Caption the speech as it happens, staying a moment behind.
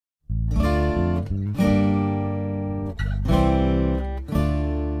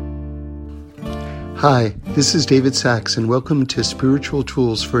Hi, this is David Sachs, and welcome to Spiritual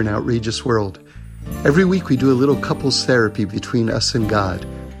Tools for an Outrageous World. Every week we do a little couples therapy between us and God.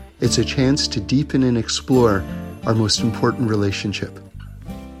 It's a chance to deepen and explore our most important relationship.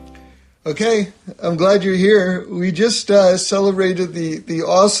 Okay, I'm glad you're here. We just celebrated the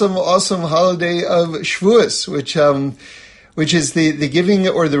awesome holiday of Shavuos, which is the giving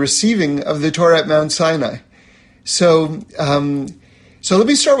or the receiving of the Torah at Mount Sinai. So let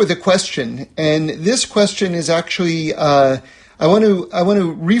me start with a question, and this question is actually I want to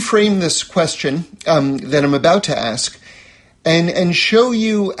reframe this question that I'm about to ask, and show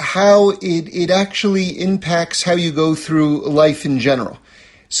you how it actually impacts how you go through life in general.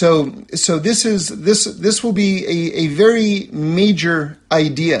 So this will be a very major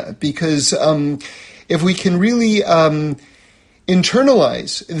idea, because if we can really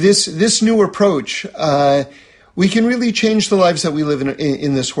internalize this new approach, we can really change the lives that we live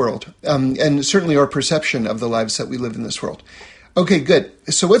in this world, and certainly our perception of the lives that we live in this world. Okay, good.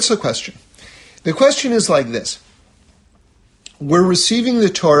 So what's the question? The question is like this. We're receiving the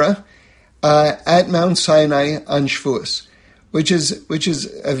Torah at Mount Sinai on Shavuos, which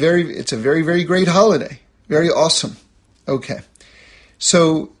is a very, very great holiday. Very awesome. Okay.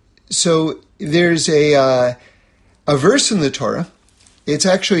 So there's a verse in the Torah. It's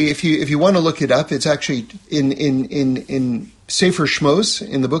actually, if you want to look it up, it's actually in Sefer Shmos,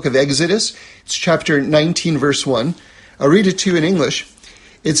 in the book of Exodus. It's chapter 19, verse 1. I'll read it to you in English.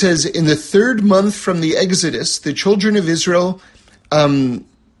 It says, in the third month from the Exodus, the children of Israel, in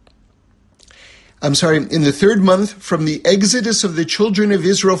the third month from the exodus of the children of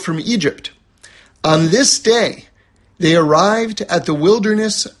Israel from Egypt, on this day they arrived at the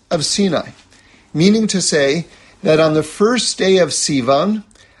wilderness of Sinai, meaning to say that on the first day of Sivan,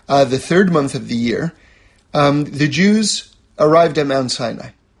 the third month of the year, the Jews arrived at Mount Sinai.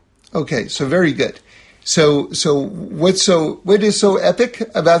 Okay, so very good. So what is so epic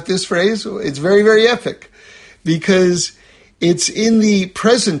about this phrase? It's very, very epic, because it's in the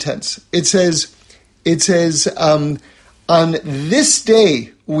present tense. It says, on this day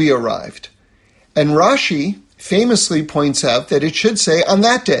we arrived. And Rashi famously points out that it should say on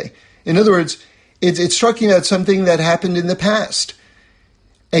that day. In other words, it's talking about something that happened in the past.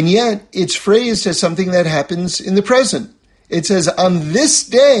 And yet it's phrased as something that happens in the present. It says, on this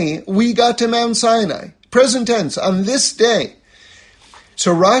day we got to Mount Sinai. Present tense, on this day.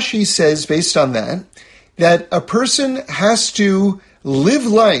 So Rashi says, based on that a person has to live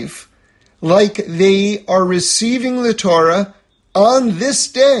life like they are receiving the Torah on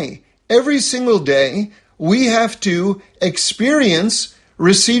this day. Every single day, we have to experience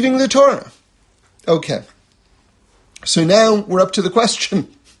receiving the Torah. Okay. So now we're up to the question.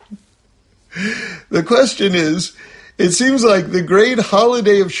 The question is, it seems like the great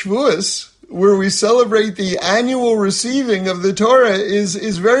holiday of Shavuos, where we celebrate the annual receiving of the Torah,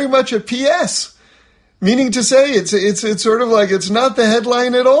 is very much a PS. Meaning to say, it's sort of like it's not the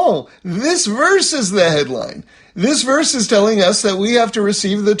headline at all. This verse is the headline. This verse is telling us that we have to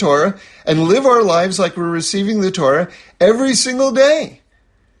receive the Torah and live our lives like we're receiving the Torah every single day.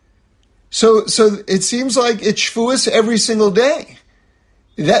 So it seems like it's Shavuos every single day.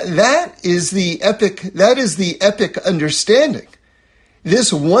 That is the epic understanding.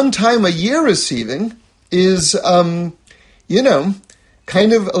 This one time a year receiving is, kind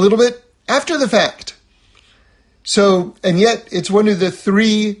of a little bit after the fact. So, and yet it's one of the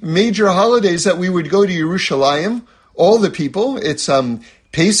three major holidays that we would go to Yerushalayim, all the people. It's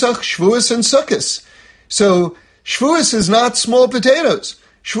Pesach, Shavuos, and Sukkot. So Shavuos is not small potatoes.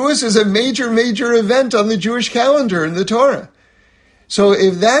 Shavuos is a major event on the Jewish calendar in the Torah. So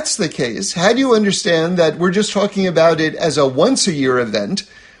if that's the case, how do you understand that we're just talking about it as a once-a-year event,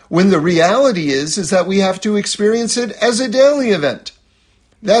 when the reality is that we have to experience it as a daily event?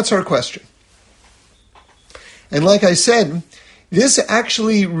 That's our question. And like I said, this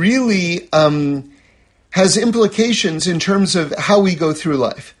actually really has implications in terms of how we go through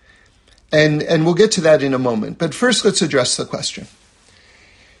life. And we'll get to that in a moment. But first, let's address the question.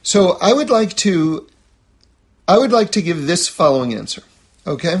 So I would like to give this following answer,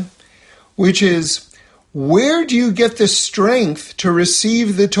 okay? Which is, where do you get the strength to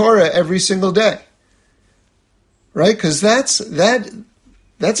receive the Torah every single day? Right? Because that's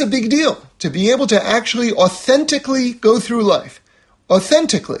a big deal, to be able to actually authentically go through life.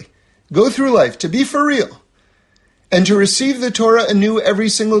 Authentically go through life, to be for real. And to receive the Torah anew every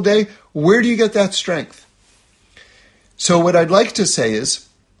single day, where do you get that strength? So what I'd like to say is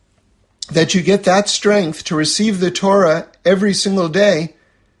that you get that strength to receive the Torah every single day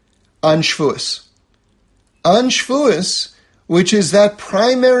on Shavuos. On Shavuos, which is that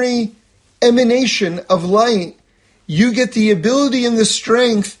primary emanation of light, you get the ability and the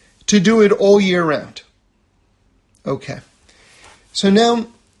strength to do it all year round. Okay. So now,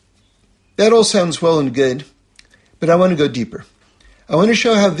 that all sounds well and good, but I want to go deeper. I want to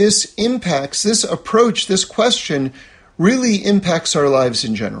show how this impacts, this approach, this question really impacts our lives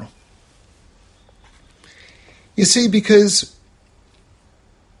in general. You see, because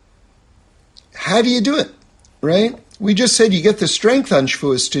how do you do it, right? We just said you get the strength on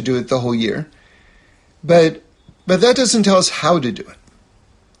Shavuos to do it the whole year, but that doesn't tell us how to do it.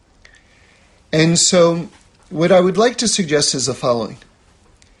 And so what I would like to suggest is the following.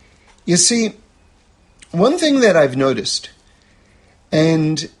 You see, one thing that I've noticed,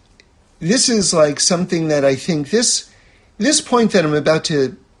 and this is like something that I think this point that I'm about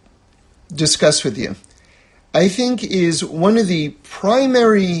to discuss with you, I think is one of the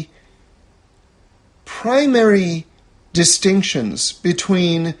primary distinctions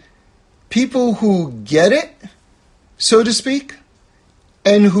between people who get it, so to speak,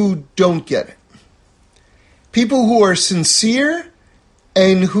 and who don't get it. People who are sincere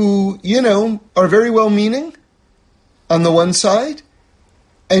and who, are very well-meaning on the one side,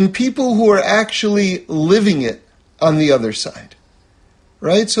 and people who are actually living it on the other side.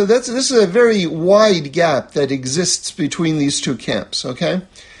 Right? So this is a very wide gap that exists between these two camps, okay?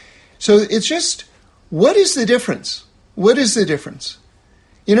 So it's just, what is the difference? What is the difference?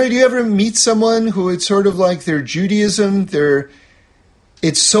 Do you ever meet someone who it's sort of like their Judaism,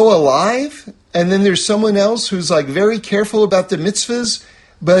 it's so alive, and then there's someone else who's like very careful about the mitzvahs,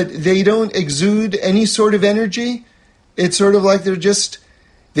 but they don't exude any sort of energy? It's sort of like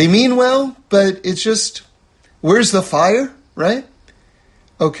they mean well, but it's just, where's the fire, right?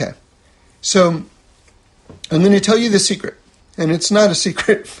 Okay, so I'm going to tell you the secret, and it's not a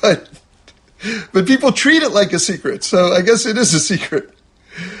secret, but people treat it like a secret, so I guess it is a secret.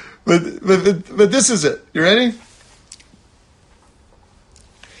 But this is it. You ready?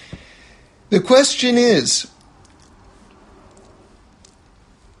 The question is,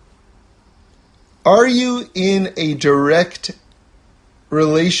 are you in a direct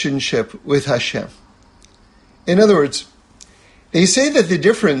relationship with Hashem? In other words, they say that the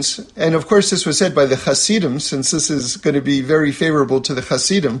difference, and of course this was said by the Hasidim, since this is going to be very favorable to the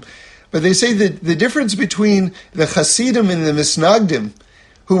Hasidim, but they say that the difference between the Hasidim and the Misnagdim,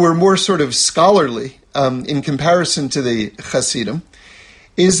 who were more sort of scholarly in comparison to the Hasidim,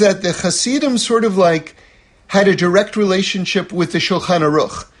 is that the Hasidim sort of like had a direct relationship with the Shulchan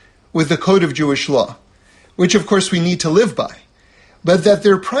Aruch, with the Code of Jewish Law, which of course we need to live by, but that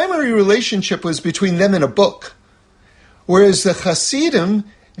their primary relationship was between them and a book. Whereas the Hasidim,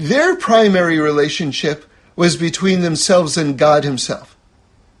 their primary relationship was between themselves and God himself.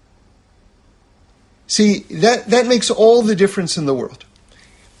 See, that makes all the difference in the world.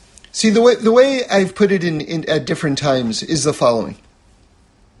 See, the way I've put it in at different times is the following.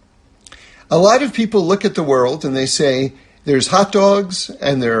 A lot of people look at the world and they say, there's hot dogs,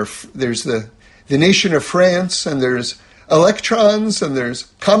 and there's the nation of France, and there's electrons, and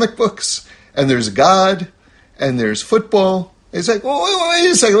there's comic books, and there's God, and there's football. It's like,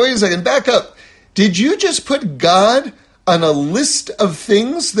 wait a second, back up. Did you just put God on a list of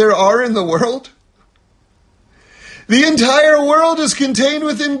things there are in the world? The entire world is contained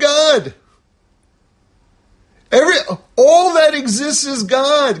within God. All that exists is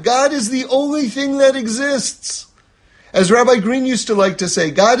God. God is the only thing that exists. As Rabbi Green used to like to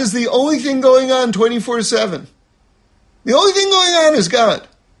say, God is the only thing going on 24/7. The only thing going on is God.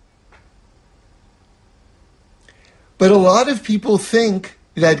 But a lot of people think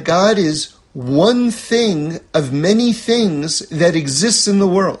that God is one thing of many things that exists in the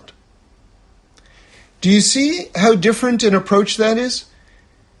world. Do you see how different an approach that is?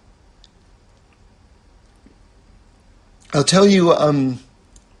 I'll tell you one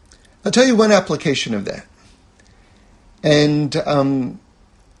application of that. And I'll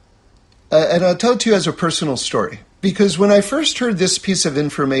tell it to you as a personal story. Because when I first heard this piece of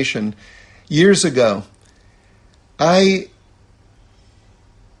information years ago, I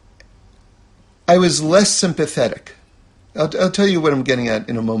was less sympathetic. I'll tell you what I'm getting at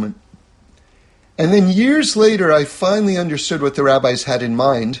in a moment. And then years later, I finally understood what the rabbis had in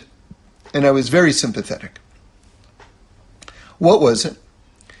mind, and I was very sympathetic. What was it?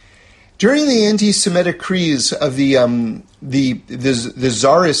 During the anti-Semitic decrees of the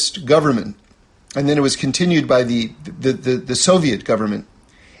Tsarist government, and then it was continued by the Soviet government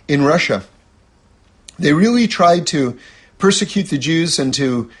in Russia, they really tried to persecute the Jews and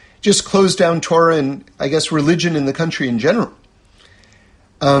to just close down Torah and, I guess, religion in the country in general.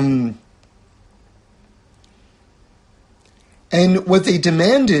 And what they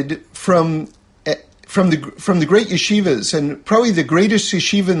demanded from the great yeshivas, and probably the greatest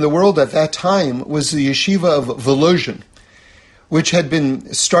yeshiva in the world at that time was the yeshiva of Volozhin, which had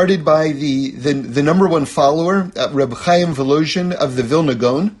been started by the number one follower, Reb Chaim Volozhin of the Vilna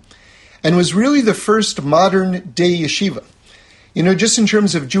Gaon, and was really the first modern day yeshiva. Just in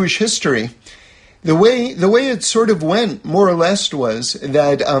terms of Jewish history, the way it sort of went, more or less, was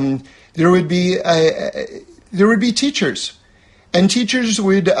that there would be teachers. And teachers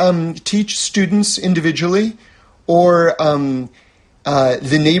would teach students individually, or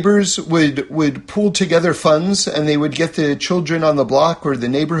the neighbors would pool together funds, and they would get the children on the block or the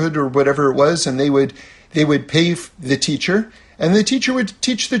neighborhood or whatever it was, and they would pay the teacher, and the teacher would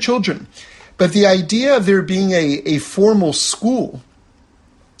teach the children. But the idea of there being a formal school,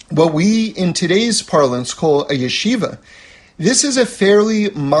 what we in today's parlance call a yeshiva, this is a fairly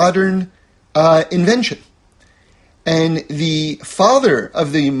modern invention. And the father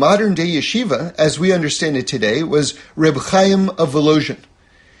of the modern-day yeshiva, as we understand it today, was Reb Chaim of Volozhin.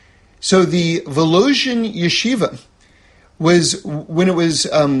 So the Volozhin yeshiva was, when it was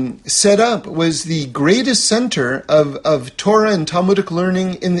set up, was the greatest center of Torah and Talmudic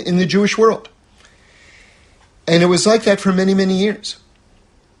learning in the Jewish world. And it was like that for many, many years.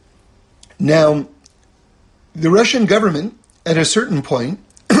 Now, the Russian government, at a certain point,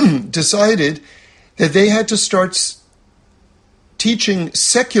 decided that they had to start teaching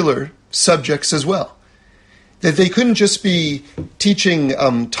secular subjects as well. That they couldn't just be teaching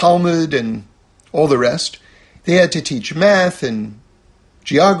Talmud and all the rest. They had to teach math and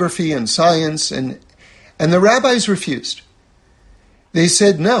geography and science, and the rabbis refused. They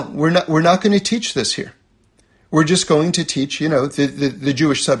said, no, we're not going to teach this here. We're just going to teach, the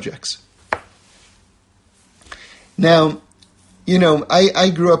Jewish subjects. Now,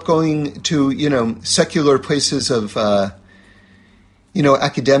 I grew up going to, secular places of,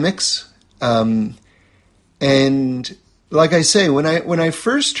 academics. And like I say, when I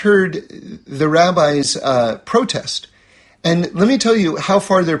first heard the rabbis protest, and let me tell you how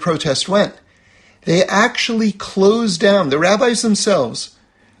far their protest went. They actually closed down, the rabbis themselves,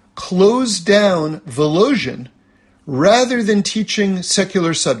 closed down Volozhin rather than teaching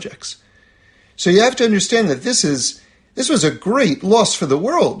secular subjects. So you have to understand that this was a great loss for the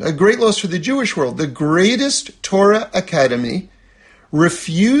world, a great loss for the Jewish world. The greatest Torah academy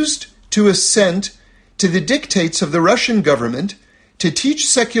refused to assent to the dictates of the Russian government to teach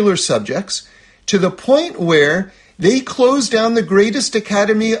secular subjects, to the point where they closed down the greatest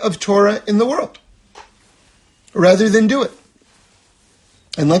academy of Torah in the world, rather than do it.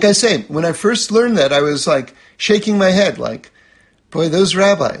 And like I say, when I first learned that, I was like shaking my head, like, boy, those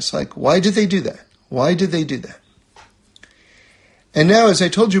rabbis, like, why did they do that? Why did they do that? And now, as I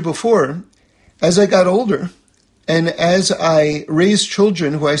told you before, as I got older, and as I raised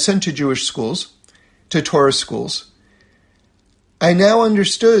children who I sent to Jewish schools, to Torah schools, I now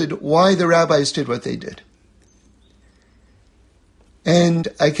understood why the rabbis did what they did. And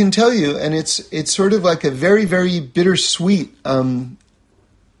I can tell you, and it's sort of like a very, very bittersweet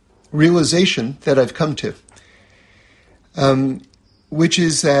realization that I've come to, which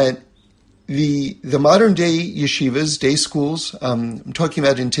is that the modern day yeshivas, day schools, I'm talking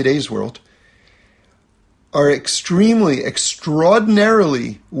about in today's world, are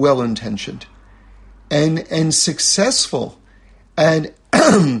extraordinarily well-intentioned and successful at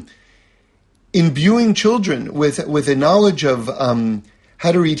imbuing children with a knowledge of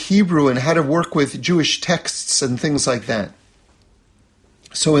how to read Hebrew and how to work with Jewish texts and things like that.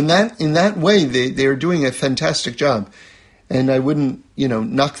 So in that way, they are doing a fantastic job, and I wouldn't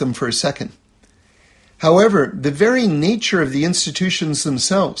knock them for a second. However, the very nature of the institutions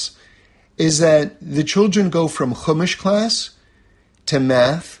themselves is that the children go from Chumash class to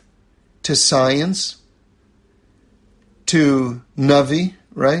math to science to Navi,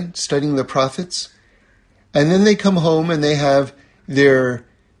 right? Studying the prophets. And then they come home and they have their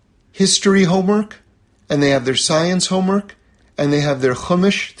history homework, and they have their science homework, and they have their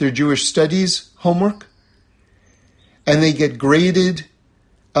Chumash, their Jewish studies homework. And they get graded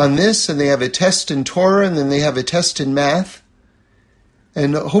on this, and they have a test in Torah, and then they have a test in math.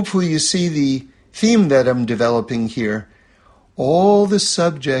 And hopefully you see the theme that I'm developing here. All the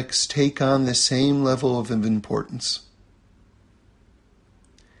subjects take on the same level of importance.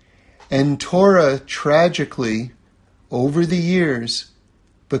 And Torah, tragically, over the years,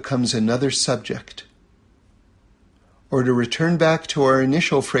 becomes another subject. Or to return back to our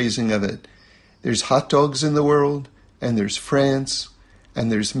initial phrasing of it, there's hot dogs in the world, and there's France, and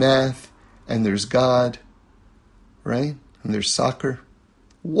there's math, and there's God, right? And there's soccer.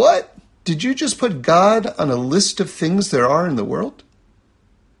 What? did you just put God on a list of things there are in the world?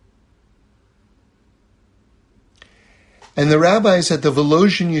 And the rabbis at the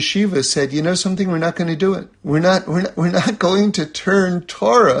Volozhin Yeshiva said, you know something, we're not going to do it. We're not going to turn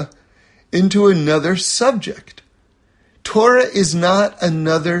Torah into another subject. Torah is not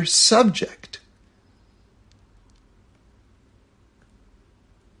another subject.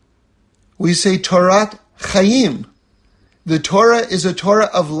 We say Torat Chaim. The Torah is a Torah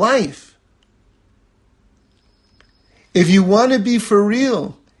of life. If you want to be for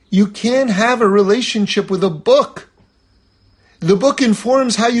real, you can't have a relationship with a book. The book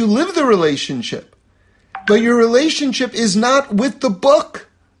informs how you live the relationship. But your relationship is not with the book.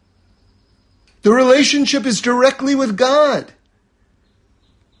 The relationship is directly with God.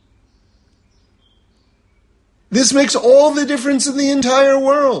 This makes all the difference in the entire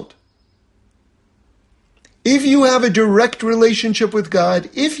world. If you have a direct relationship with God,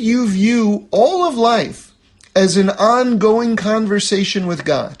 if you view all of life as an ongoing conversation with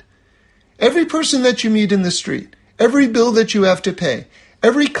God, every person that you meet in the street, every bill that you have to pay,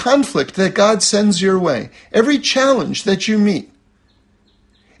 every conflict that God sends your way, every challenge that you meet,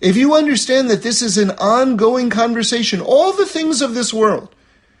 if you understand that this is an ongoing conversation, all the things of this world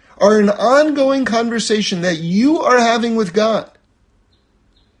are an ongoing conversation that you are having with God,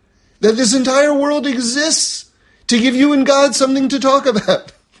 that this entire world exists to give you and God something to talk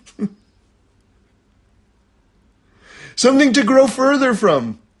about, something to grow further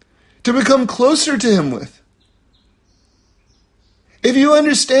from, to become closer to Him with. If you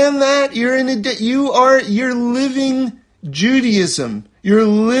understand that, you're living Judaism. You're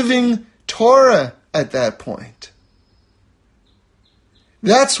living Torah at that point.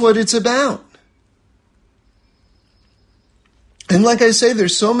 That's what it's about. And like I say,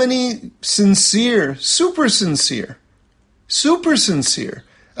 there's so many sincere, super sincere.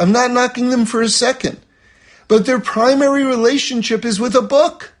 I'm not knocking them for a second. But their primary relationship is with a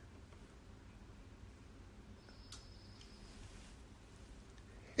book.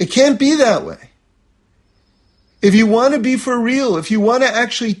 It can't be that way. If you want to be for real, if you want to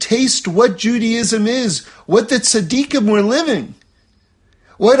actually taste what Judaism is, what the tzaddikim were living,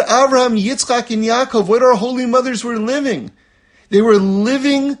 what Abraham, Yitzchak, and Yaakov, what our holy mothers were living, they were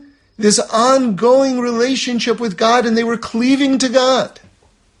living this ongoing relationship with God, and they were cleaving to God.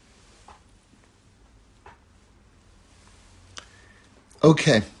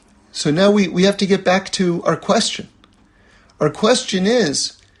 Okay, so now we have to get back to our question. Our question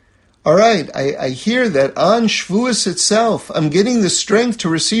is, all right, I hear that on Shavuos itself, I'm getting the strength to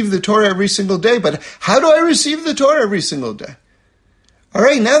receive the Torah every single day, but how do I receive the Torah every single day? All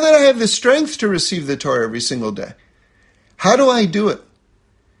right, now that I have the strength to receive the Torah every single day, how do I do it?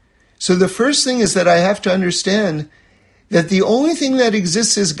 So the first thing is that I have to understand that the only thing that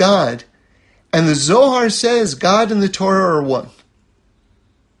exists is God, and the Zohar says God and the Torah are one.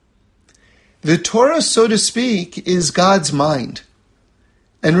 The Torah, so to speak, is God's mind.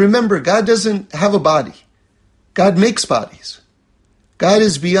 And remember, God doesn't have a body. God makes bodies. God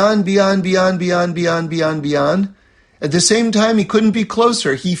is beyond. At the same time, He couldn't be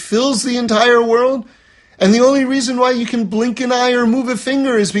closer. He fills the entire world. And the only reason why you can blink an eye or move a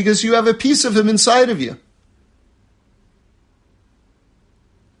finger is because you have a piece of Him inside of you.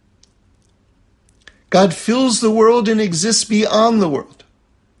 God fills the world and exists beyond the world.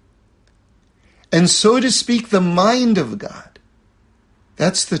 And so to speak, the mind of God,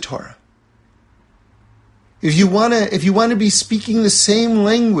 that's the Torah. If you want to be speaking the same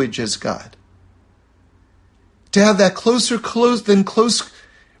language as God, to have that close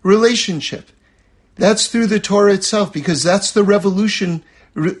relationship, that's through the Torah itself, because that's the revolution.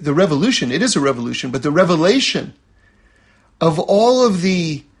 It is a revolution, but the revelation of all of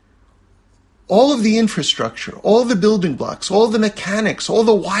the infrastructure, all the building blocks, all the mechanics, all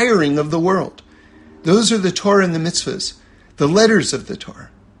the wiring of the world. Those are the Torah and the mitzvahs, the letters of the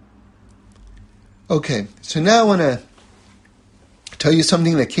Torah. Okay, so now I want to tell you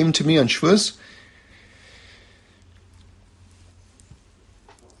something that came to me on Shavuos.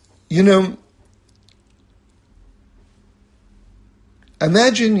 You know,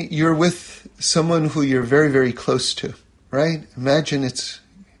 imagine you're with someone who you're very, very close to, right? Imagine it's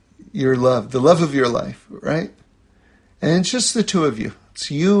your love, the love of your life, right? And it's just the two of you. It's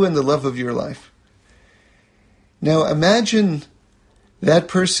you and the love of your life. Now imagine that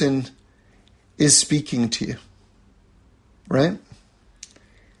person is speaking to you, right?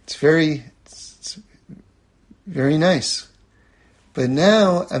 It's very nice. But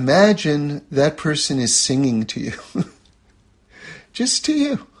now imagine that person is singing to you. Just to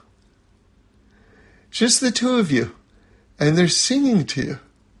you. Just the two of you. And they're singing to you.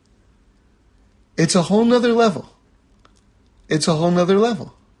 It's a whole nother level. It's a whole nother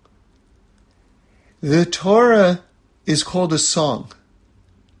level. The Torah is called a song.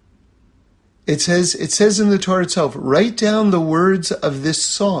 It says in the Torah itself, write down the words of this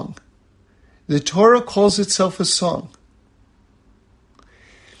song. The Torah calls itself a song.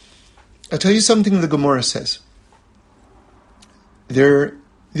 I'll tell you something the Gemara says. There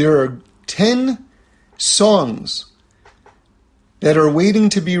are 10 songs that are waiting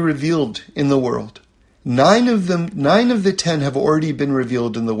to be revealed in the world. 9 of the 10 have already been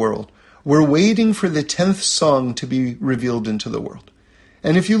revealed in the world. We're waiting for the 10th song to be revealed into the world.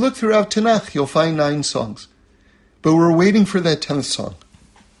 And if you look throughout Tanakh, you'll find 9 songs. But we're waiting for that 10th song.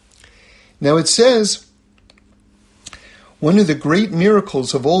 Now it says, one of the great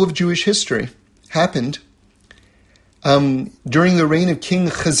miracles of all of Jewish history happened during the reign of King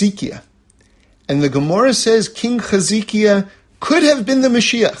Hezekiah. And the Gemara says King Hezekiah could have been the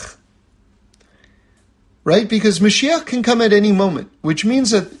Mashiach. Right? Because Mashiach can come at any moment, which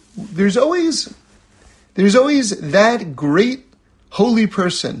means that there's always that great holy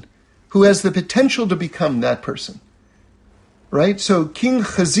person who has the potential to become that person. Right? So King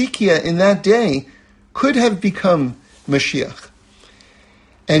Hezekiah in that day could have become Mashiach.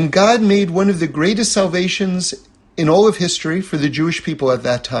 And God made one of the greatest salvations in all of history for the Jewish people at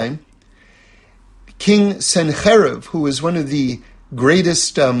that time. King Sennacherib, who was one of the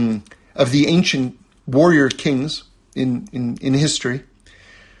greatest of the ancient warrior kings in history,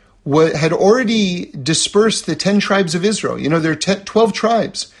 had already dispersed the 10 tribes of Israel. You know, there are 12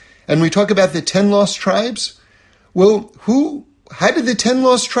 tribes. And we talk about the 10 lost tribes. Well, how did the 10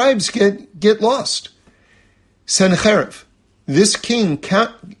 lost tribes get lost? Sennacherib, this king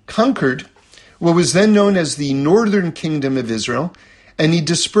conquered what was then known as the northern kingdom of Israel, and he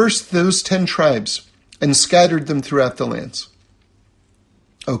dispersed those 10 tribes and scattered them throughout the lands.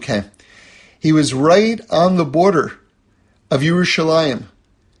 Okay. He was right on the border of Yerushalayim,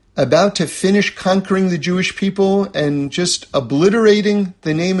 about to finish conquering the Jewish people and just obliterating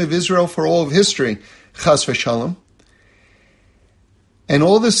the name of Israel for all of history, chas v'shalom. And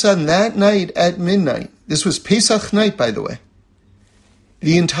all of a sudden, that night at midnight, this was Pesach night, by the way,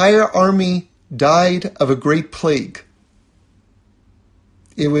 the entire army died of a great plague.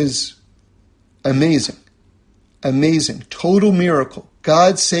 It was amazing. Amazing. Total miracle.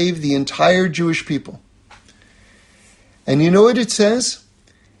 God saved the entire Jewish people. And you know what it says?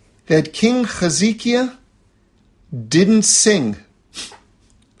 That King Hezekiah didn't sing.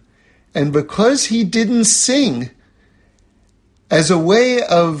 And because he didn't sing, as a way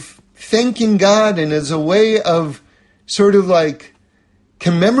of thanking God and as a way of sort of like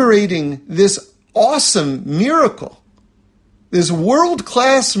commemorating this awesome miracle, this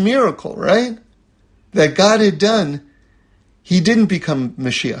world-class miracle, right, that God had done, he didn't become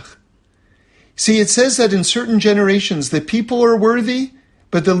Mashiach. See, it says that in certain generations, the people are worthy,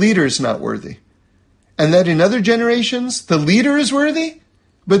 but the leader is not worthy. And that in other generations, the leader is worthy,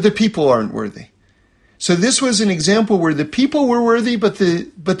 but the people aren't worthy. So this was an example where the people were worthy, but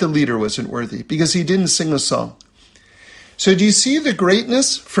the leader wasn't worthy because he didn't sing a song. So do you see the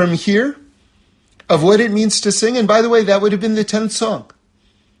greatness from here of what it means to sing? And by the way, that would have been the 10th song.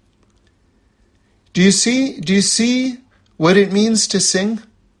 Do you see what it means to sing?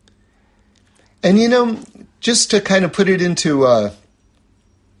 And you know, just to kind of put it into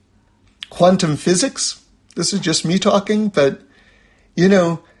quantum physics, this is just me talking, but you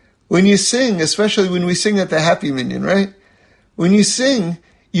know, when you sing, especially when we sing at the Happy Minyan, right? When you sing,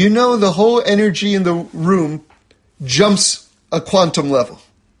 you know the whole energy in the room jumps a quantum level.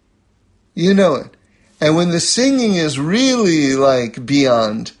 You know it. And when the singing is really like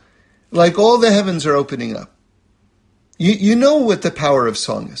beyond, like all the heavens are opening up, you know what the power of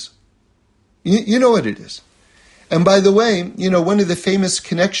song is. You know what it is. And by the way, you know, one of the famous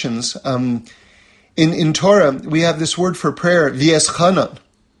connections in Torah, we have this word for prayer, v'eschanan,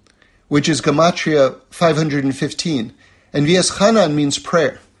 which is Gematria 515. And v'eschanan means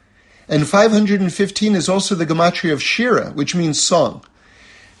prayer. And 515 is also the Gematria of Shira, which means song.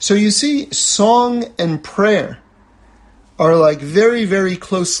 So you see, song and prayer are like very, very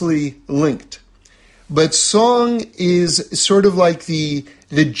closely linked. But song is sort of like the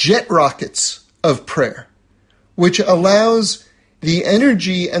jet rockets of prayer, which allows the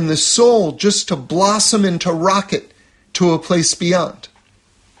energy and the soul just to blossom and to rocket to a place beyond.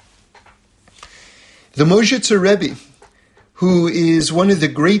 The Moshe Rebbe, who is one of the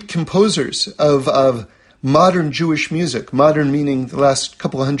great composers of modern Jewish music, modern meaning the last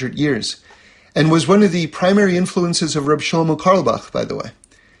couple of hundred years, and was one of the primary influences of Reb Shlomo Carlebach, by the way.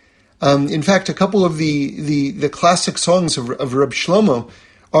 In fact, a couple of the classic songs of Reb Shlomo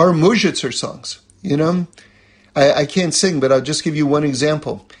are Mozhitzer songs. I can't sing, but I'll just give you one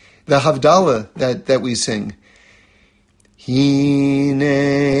example. The Havdalah that we sing.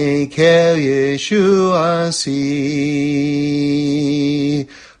 Hine kel Yeshuasi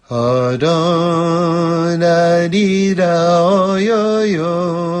Adon Adida Oyoyo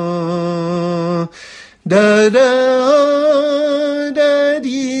Da da da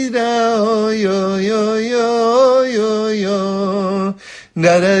di da Oyoyo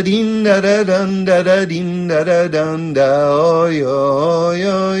Da da din da da dun da da din da da dun da Oyoyo.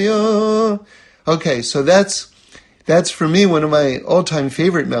 Okay, so that's for me one of my all-time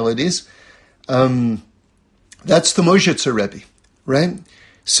favorite melodies. That's the Mozhitzer Rebbe, right?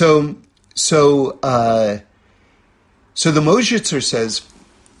 So the Mozhitzer says,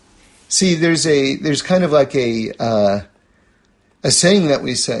 see, there's kind of like a saying that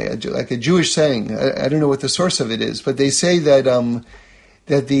we say, like a Jewish saying. I don't know what the source of it is, but they say that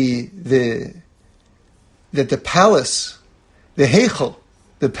the palace, the Heichel,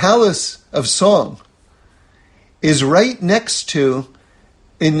 the palace of song, is right next to,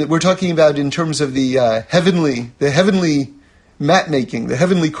 we're talking about in terms of the heavenly map making, the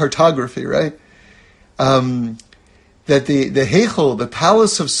heavenly cartography, right? That the Heichel, the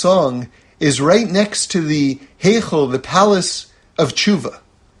palace of song, is right next to the Heichel, the palace of Tshuva,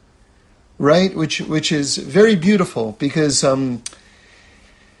 right? Which is very beautiful because when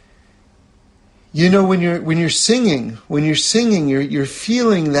you're singing, you're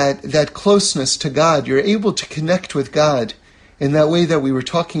feeling that closeness to God. You're able to connect with God in that way that we were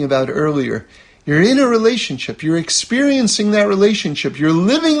talking about earlier. You're in a relationship. You're experiencing that relationship. You're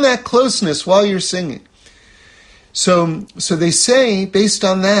living that closeness while you're singing. So they say, based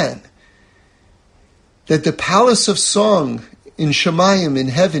on that the palace of song in Shemayim, in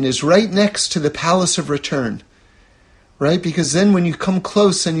heaven, is right next to the palace of return. Right? Because then when you come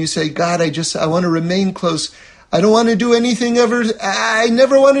close and you say, God, I want to remain close. I don't want to do anything ever. I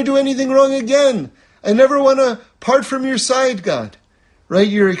never want to do anything wrong again. I never want to part from your side, God. Right?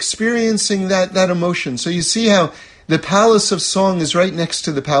 You're experiencing that emotion. So you see how the palace of song is right next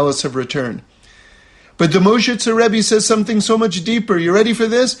to the palace of return. But the Mozhitzer Rebbe says something so much deeper. You ready for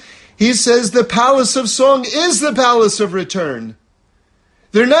this? He says the palace of song is the palace of return.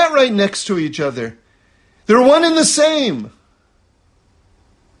 They're not right next to each other. They're one and the same.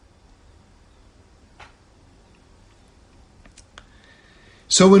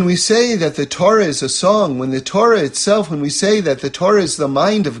 So when we say that the Torah is a song, when we say that the Torah is the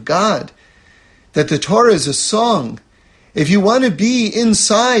mind of God, that the Torah is a song, if you want to be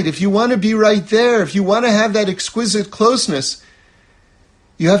inside, if you want to be right there, if you want to have that exquisite closeness,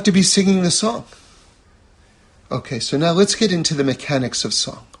 you have to be singing the song. Okay, so now let's get into the mechanics of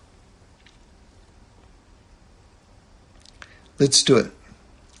song. Let's do it.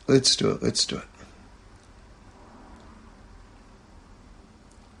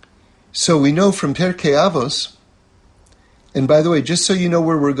 So we know from Pirkei Avos, and by the way, just so you know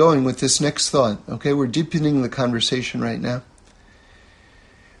where we're going with this next thought, okay, we're deepening the conversation right now.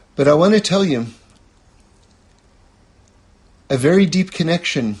 But I want to tell you a very deep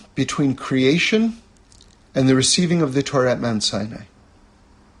connection between creation and the receiving of the Torah at Mount Sinai.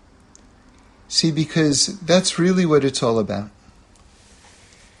 See, because that's really what it's all about.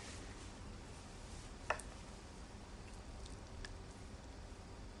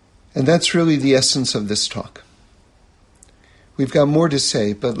 And that's really the essence of this talk. We've got more to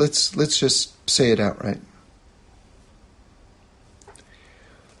say, but let's just say it outright.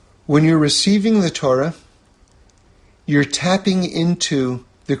 When you're receiving the Torah, you're tapping into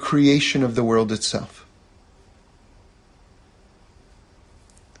the creation of the world itself.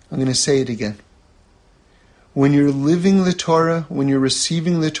 I'm going to say it again. When you're living the Torah, when you're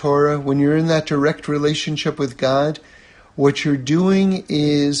receiving the Torah, when you're in that direct relationship with God, what you're doing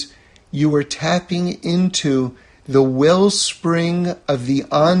is you are tapping into the wellspring of the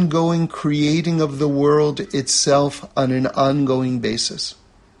ongoing creating of the world itself on an ongoing basis.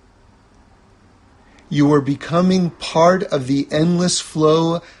 You are becoming part of the endless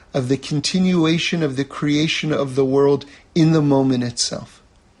flow of the continuation of the creation of the world in the moment itself.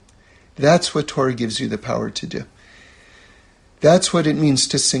 That's what Torah gives you the power to do. That's what it means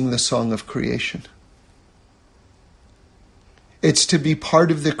to sing the song of creation. It's to be part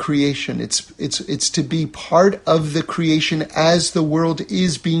of the creation. It's to be part of the creation as the world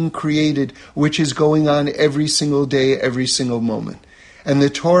is being created, which is going on every single day, every single moment. And the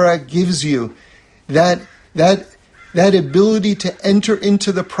Torah gives you that ability to enter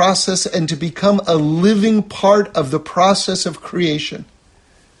into the process and to become a living part of the process of creation.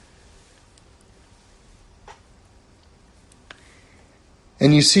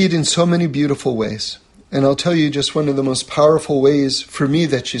 And you see it in so many beautiful ways. And I'll tell you just one of the most powerful ways for me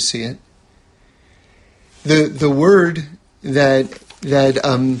that you see it. The word that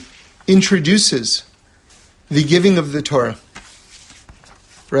introduces the giving of the Torah,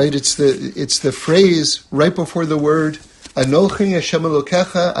 right? It's the phrase right before the word Anochi Hashem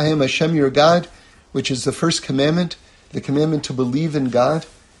Elokecha, I am Hashem your God, which is the first commandment, the commandment to believe in God,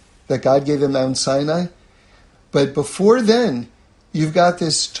 that God gave at Mount Sinai. But before then, you've got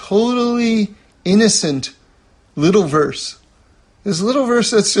this totally innocent little verse. This little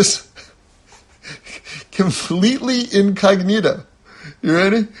verse that's just completely incognito. You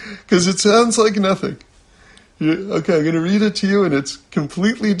ready? Because it sounds like nothing. Okay, I'm going to read it to you in its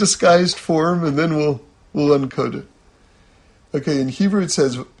completely disguised form, and then we'll uncode it. Okay, in Hebrew it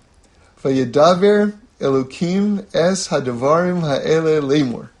says, Vayedaber Elokim es hadavarim ha'ele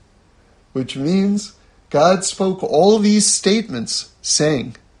lemor, which means God spoke all these statements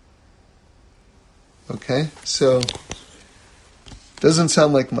saying. Okay, so doesn't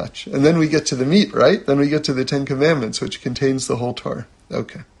sound like much. And then we get to the meat, right? Then we get to the Ten Commandments, which contains the whole Torah.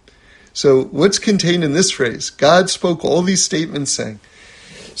 Okay. So what's contained in this phrase? God spoke all these statements saying.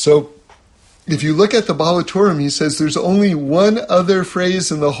 So if you look at the Baal HaTurim, he says there's only one other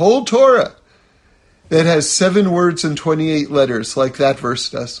phrase in the whole Torah that has 7 words and 28 letters, like that verse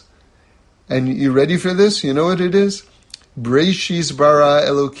does. And you ready for this? You know what it is? Breishis bara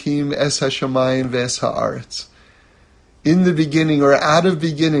Elokim es hashamayim ve'es haaretz. In the beginning, or out of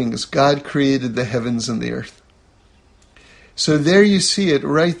beginnings, God created the heavens and the earth. So there you see it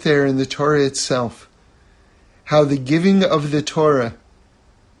right there in the Torah itself, how the giving of the Torah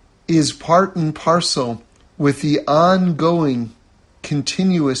is part and parcel with the ongoing,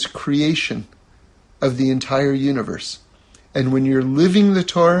 continuous creation of the entire universe. And when you're living the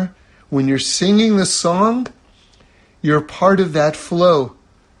Torah, when you're singing the song, you're part of that flow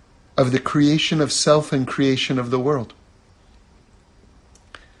of the creation of self and creation of the world.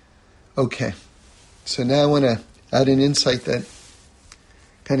 Okay, so now I want to add an insight that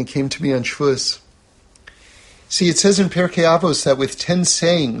kind of came to me on Shavuos. See, it says in Pirkei Avos that with 10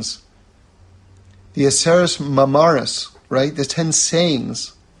 sayings, the Aseres Mamaros, right, the 10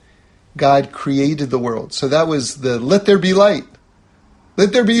 sayings, God created the world. So that was the let there be light,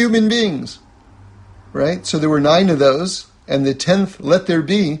 let there be human beings, right? So there were 9 of those, and the 10th let there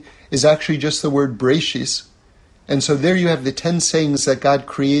be is actually just the word Breishis. And so there you have the 10 sayings that God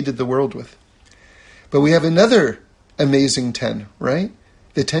created the world with. But we have another amazing 10, right?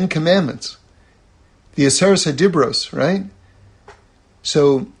 The 10 Commandments. The Aseres HaDibros, right?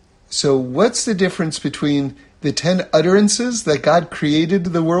 So what's the difference between the 10 utterances that God created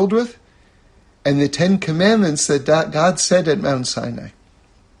the world with and the 10 Commandments that God said at Mount Sinai?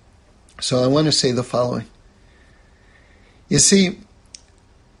 So I want to say the following. You see,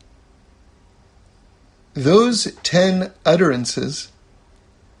 those 10 utterances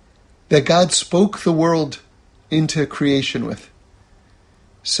that God spoke the world into creation with.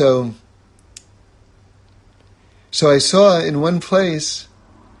 So I saw in one place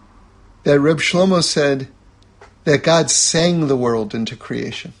that Reb Shlomo said that God sang the world into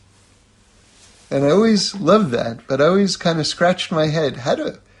creation. And I always loved that, but I always kind of scratched my head.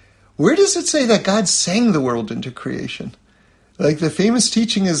 Where does it say that God sang the world into creation? Like the famous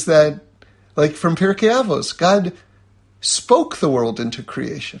teaching is that, like from Pirkei Avos, God spoke the world into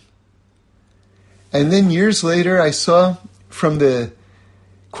creation. And then years later, I saw from the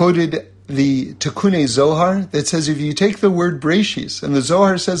Tikkun Zohar that says if you take the word Breishis, and the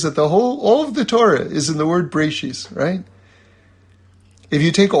Zohar says that all of the Torah is in the word Breishis, right? If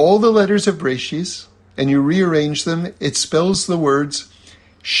you take all the letters of Breishis and you rearrange them, it spells the words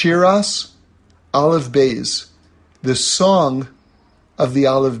Shiras Aleph Beis, the song of the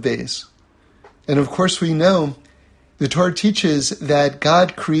Aleph Beis. And of course we know the Torah teaches that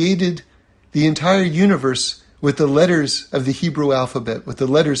God created the entire universe with the letters of the Hebrew alphabet, with the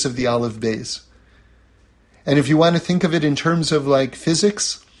letters of the Aleph Beis. And if you want to think of it in terms of like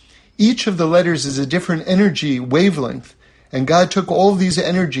physics, each of the letters is a different energy wavelength. And God took all these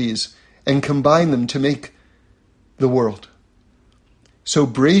energies and combined them to make the world. So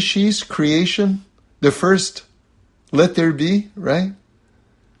Breishis, creation, the first let there be, right?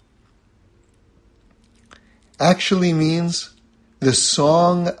 Actually means the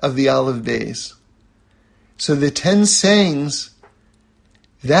song of the Aleph Beis. So the 10 sayings,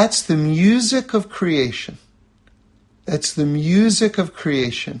 that's the music of creation. That's the music of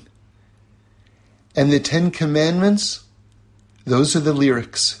creation. And the 10 Commandments, those are the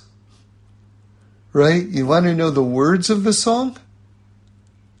lyrics. Right? You want to know the words of the song?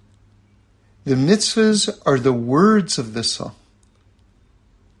 The mitzvahs are the words of the song.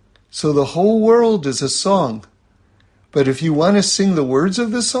 So the whole world is a song. But if you want to sing the words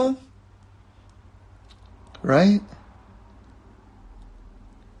of the song, right?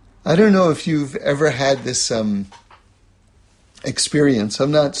 I don't know if you've ever had this experience.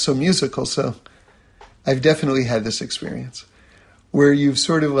 I'm not so musical, so I've definitely had this experience where you've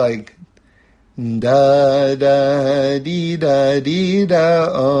sort of like da da dee da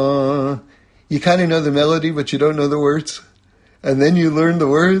oh. You kind of know the melody, but you don't know the words. And then you learn the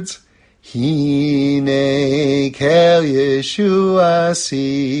words. Hine kel Yeshuasi.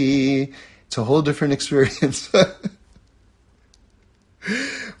 It's a whole different experience.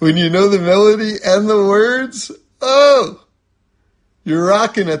 When you know the melody and the words, oh, you're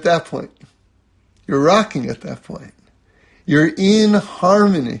rocking at that point. You're rocking at that point. You're in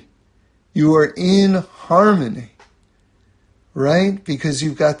harmony. You are in harmony. Right? Because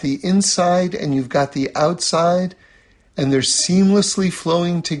you've got the inside and you've got the outside, and they're seamlessly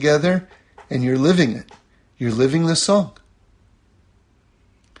flowing together, and you're living it. You're living the song.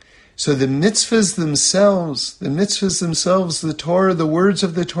 So the mitzvahs themselves, the Torah, the words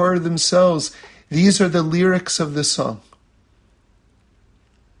of the Torah themselves, these are the lyrics of the song.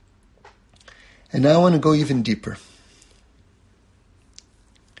 And now I want to go even deeper.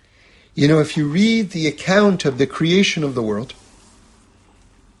 You know, if you read the account of the creation of the world,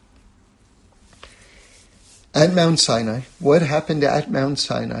 at Mount Sinai, what happened at Mount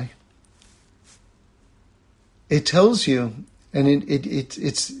Sinai? It tells you, and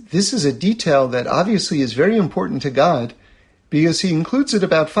this is a detail that obviously is very important to God, because He includes it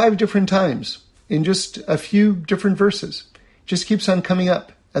about 5 different times in just a few different verses. It just keeps on coming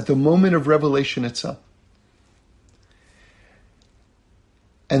up at the moment of revelation itself.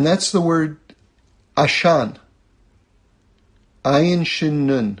 And that's the word Ashan. Ayin Shin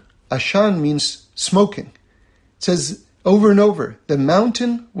Nun. Ashan means smoking. It says over and over, the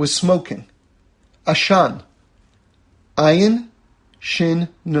mountain was smoking. Ashan. Ayin Shin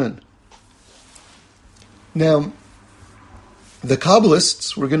Nun. Now, the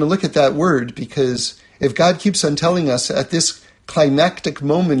Kabbalists, we're going to look at that word, because if God keeps on telling us at this climactic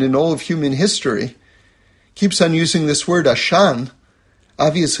moment in all of human history, keeps on using this word Ashan,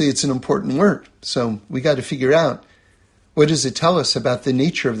 obviously it's an important word. So we got to figure out, what does it tell us about the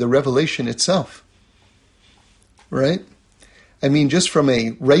nature of the revelation itself? Right? I mean, just from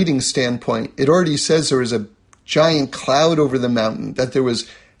a writing standpoint, it already says there was a giant cloud over the mountain, that there was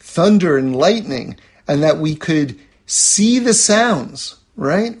thunder and lightning, and that we could see the sounds,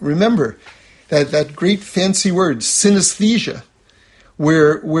 right? Remember that great fancy word, synesthesia,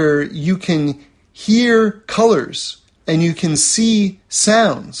 where you can hear colors and you can see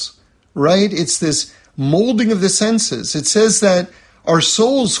sounds, right? It's this molding of the senses. It says that our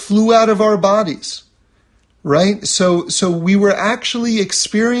souls flew out of our bodies, right? So we were actually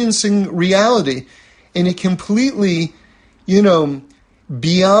experiencing reality in a completely,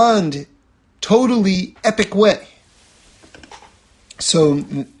 beyond totally epic way. So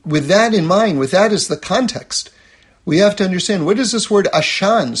with that in mind, with that as the context, we have to understand, what does this word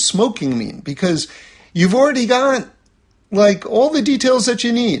ashan, smoking, mean? Because you've already got like all the details that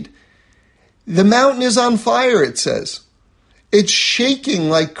you need. The mountain is on fire, it says. It's shaking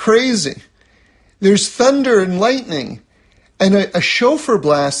like crazy. There's thunder and lightning and a shofar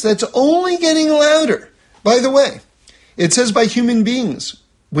blast that's only getting louder. By the way, it says by human beings.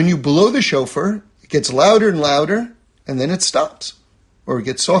 When you blow the shofar, it gets louder and louder, and then it stops. Or it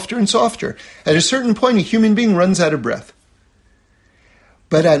gets softer and softer. At a certain point, a human being runs out of breath.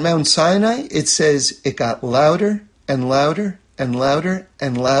 But at Mount Sinai, it says it got louder and louder and louder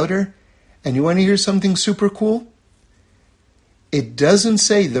and louder. And you want to hear something super cool? It doesn't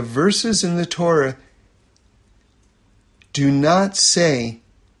say, the verses in the Torah do not say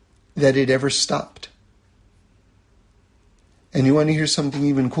that it ever stopped. And you want to hear something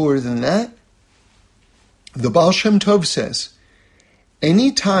even cooler than that? The Baal Shem Tov says,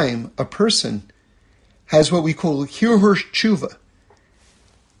 any time a person has what we call hirhur tshuva,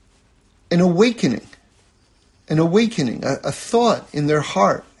 an awakening, a thought in their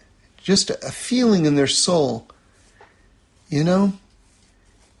heart, just a feeling in their soul, an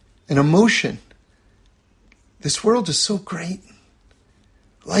emotion. This world is so great.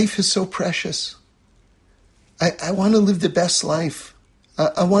 Life is so precious. I want to live the best life.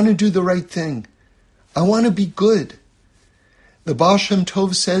 I want to do the right thing. I want to be good. The Baal Shem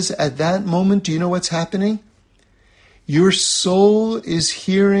Tov says at that moment, do you know what's happening? Your soul is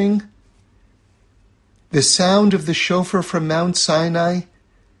hearing the sound of the shofar from Mount Sinai,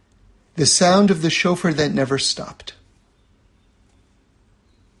 the sound of the shofar that never stopped.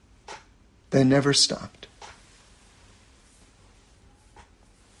 That never stopped.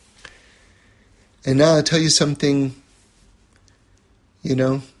 And now I'll tell you something,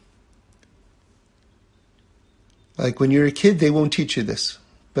 like when you're a kid, they won't teach you this.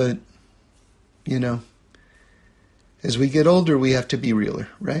 But, as we get older, we have to be realer,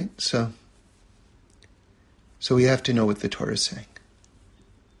 right? So we have to know what the Torah is saying.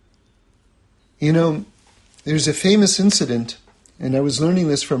 There's a famous incident, and I was learning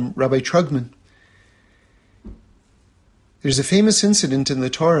this from Rabbi Trugman. There's a famous incident in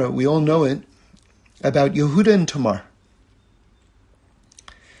the Torah, we all know it, about Yehuda and Tamar.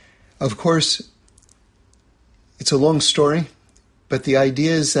 Of course, it's a long story, but the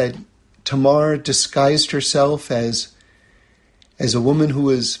idea is that Tamar disguised herself as a woman who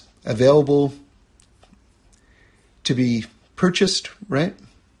was available to be purchased, right?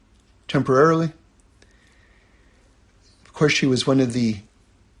 Temporarily. Of course, she was one of the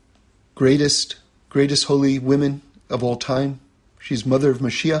greatest holy women of all time. She's mother of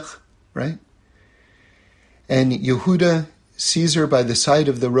Mashiach, right? And Yehuda sees her by the side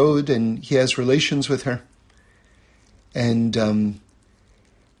of the road, and he has relations with her. And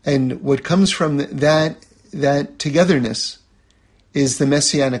what comes from that togetherness is the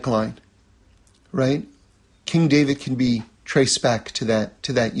messianic line, right? King David can be traced back to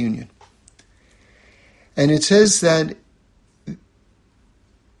that union. And it says that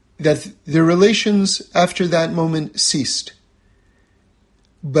the relations after that moment ceased.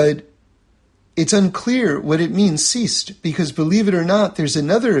 But it's unclear what it means, ceased, because believe it or not, there's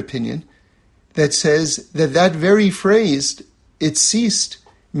another opinion that says that very phrase, it ceased,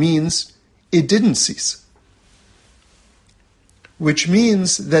 means it didn't cease. Which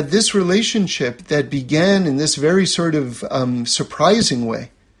means that this relationship that began in this very sort of surprising way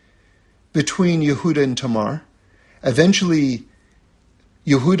between Yehuda and Tamar, eventually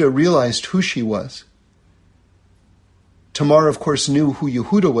Yehuda realized who she was. Tamar, of course, knew who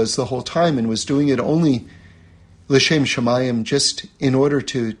Yehuda was the whole time and was doing it only l'shem shamayim, just in order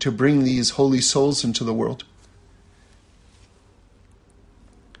to bring these holy souls into the world.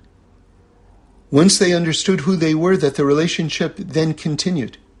 Once they understood who they were, that the relationship then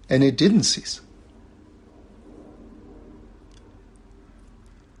continued, and it didn't cease.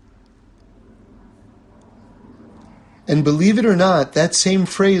 And believe it or not, that same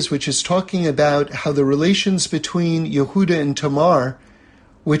phrase, which is talking about how the relations between Yehuda and Tamar,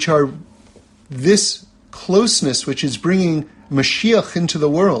 which are this closeness, which is bringing Mashiach into the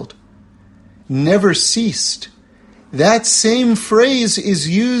world, never ceased. That same phrase is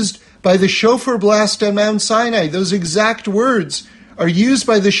used by the shofar blast at Mount Sinai. Those exact words are used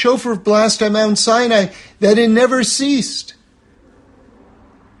by the shofar blast at Mount Sinai, that it never ceased.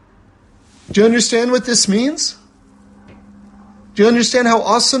 Do you understand what this means? Do you understand how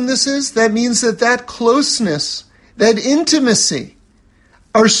awesome this is? That means that closeness, that intimacy,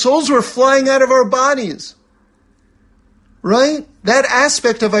 our souls were flying out of our bodies. Right? That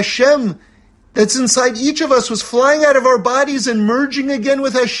aspect of Hashem that's inside each of us was flying out of our bodies and merging again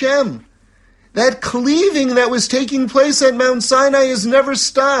with Hashem. That cleaving that was taking place at Mount Sinai has never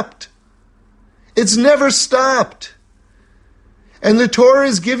stopped. It's never stopped. And the Torah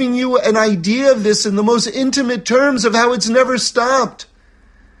is giving you an idea of this in the most intimate terms of how it's never stopped.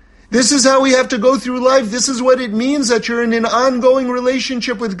 This is how we have to go through life. This is what it means that you're in an ongoing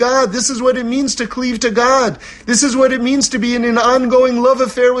relationship with God. This is what it means to cleave to God. This is what it means to be in an ongoing love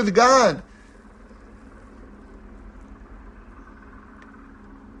affair with God.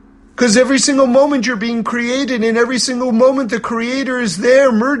 Because every single moment you're being created, and every single moment the Creator is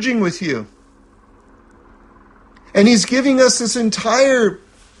there merging with you. And He's giving us this entire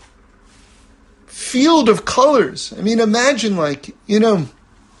field of colors. I mean, imagine what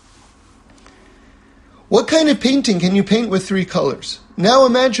kind of painting can you paint with 3 colors? Now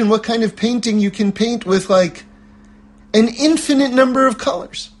imagine what kind of painting you can paint with an infinite number of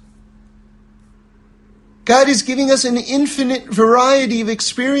colors. God is giving us an infinite variety of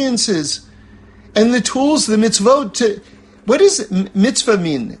experiences and the tools, the mitzvot to... What does mitzvah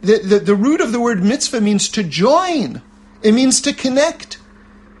mean? The root of the word mitzvah means to join. It means to connect.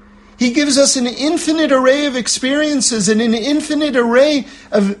 He gives us an infinite array of experiences and an infinite array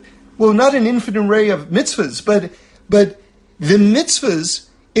of, well, not an infinite array of mitzvahs, but the mitzvahs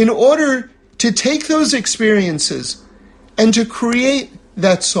in order to take those experiences and to create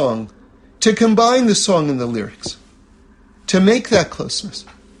that song, to combine the song and the lyrics, to make that closeness.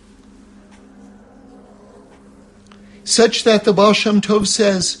 Such that the Baal Shem Tov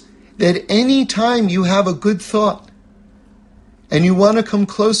says that any time you have a good thought and you want to come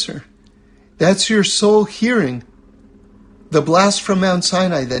closer, that's your soul hearing the blast from Mount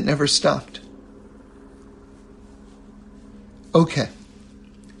Sinai that never stopped. Okay,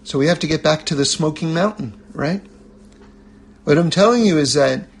 So we have to get back to the smoking mountain, right? What I'm telling you is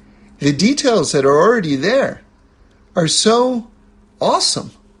that the details that are already there are so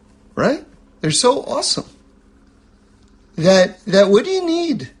awesome, right? They're so awesome. That what do you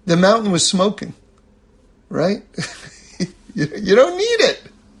need? The mountain was smoking, right? You don't need it.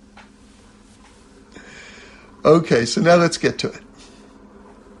 Okay, so now let's get to it.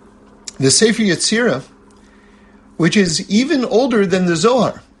 The Sefer Yetzirah, which is even older than the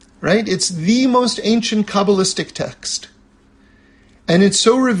Zohar, right? It's the most ancient Kabbalistic text. And it's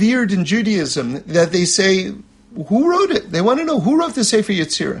so revered in Judaism that they say, who wrote it? They want to know who wrote the Sefer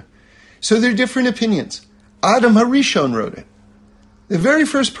Yetzirah. So there are different opinions. Adam HaRishon wrote it. The very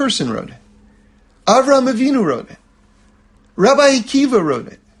first person wrote it. Avraham Avinu wrote it. Rabbi Akiva wrote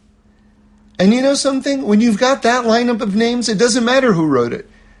it. And you know something? When you've got that lineup of names, it doesn't matter who wrote it.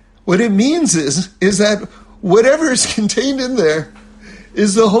 What it means is that whatever is contained in there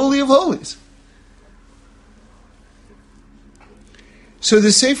is the Holy of Holies. So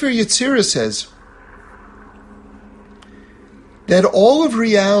the Sefer Yetzirah says that all of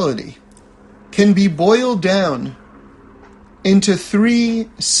reality can be boiled down into three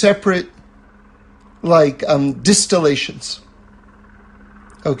separate, distillations.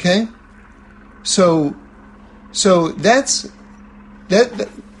 Okay? So that's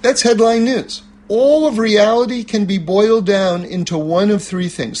headline news. All of reality can be boiled down into one of three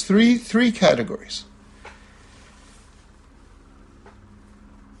things, three categories.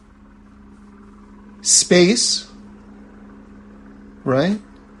 Space, right?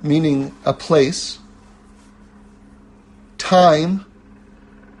 Meaning a place. Time,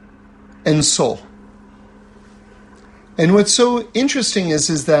 and soul. And what's so interesting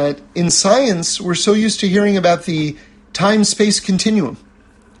is that in science, we're so used to hearing about the time-space continuum.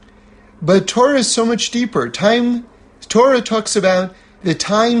 But Torah is so much deeper. Torah talks about the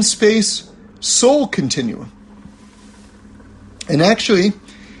time-space-soul continuum. And actually,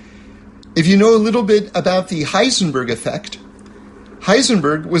 if you know a little bit about the Heisenberg effect,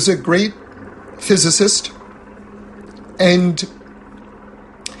 Heisenberg was a great physicist, and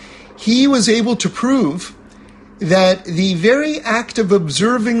he was able to prove that the very act of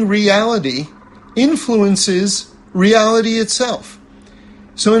observing reality influences reality itself.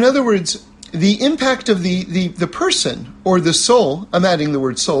 So in other words, the impact of the person or the soul, I'm adding the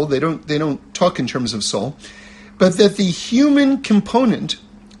word soul, they don't talk in terms of soul, but that the human component,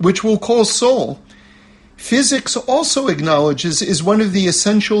 which we'll call soul, physics also acknowledges is one of the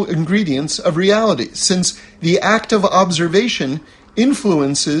essential ingredients of reality, since the act of observation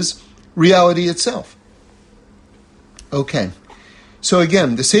influences reality itself. Okay, so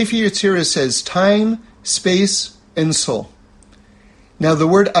again, the Sefer Yetzirah says time, space, and soul. Now the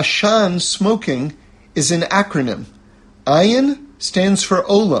word Ashan, smoking, is an acronym. Ayin stands for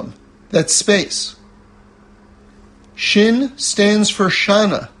Olam, that's space. Shin stands for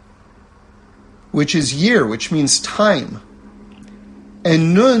Shana, which is year, which means time.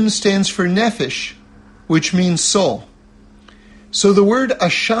 And Nun stands for Nefesh, which means soul. So the word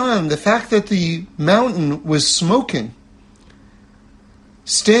Ashan, the fact that the mountain was smoking,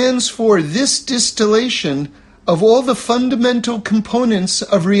 stands for this distillation of all the fundamental components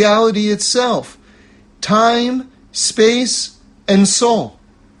of reality itself. Time, space, and soul.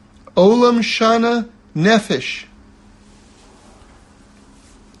 Olam, Shana, Nefesh.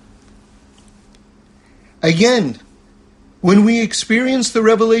 Again, when we experience the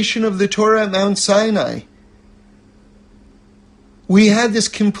revelation of the Torah at Mount Sinai, we had this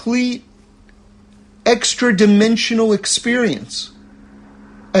complete extra-dimensional experience.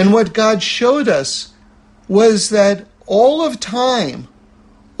 And what God showed us was that all of time,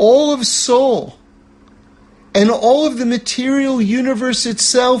 all of soul, and all of the material universe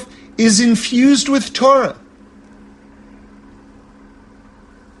itself is infused with Torah.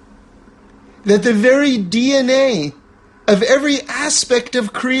 That the very DNA of every aspect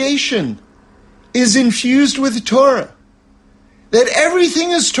of creation is infused with Torah. That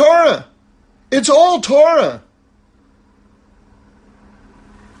everything is Torah. It's all Torah.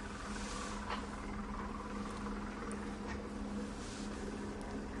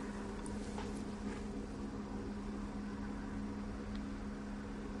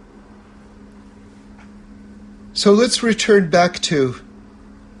 So let's return back to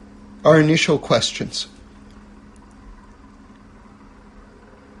our initial questions.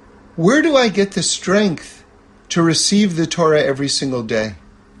 Where do I get the strength to receive the Torah every single day?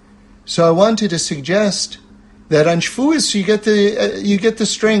 So I wanted to suggest that on Shavuos you get the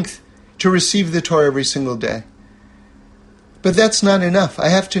strength to receive the Torah every single day. But that's not enough. I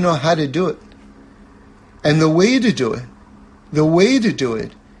have to know how to do it. And the way to do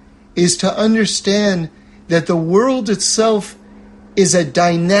it is to understand that the world itself is a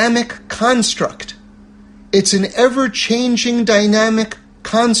dynamic construct. It's an ever-changing dynamic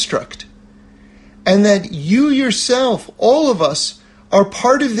construct. And that you yourself, all of us, are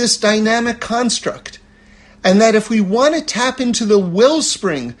part of this dynamic construct. And that if we want to tap into the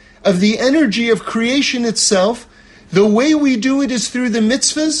wellspring of the energy of creation itself, the way we do it is through the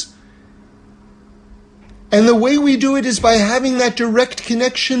mitzvahs. And the way we do it is by having that direct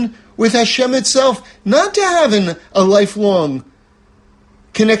connection with Hashem itself, not to having a lifelong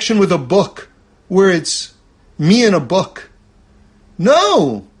connection with a book where it's me and a book.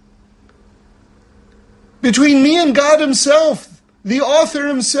 No! Between me and God himself, the author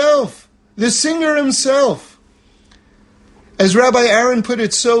himself, the singer himself. As Rabbi Aaron put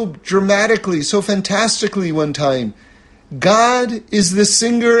it so dramatically, so fantastically one time, God is the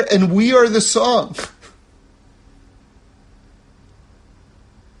singer and we are the song.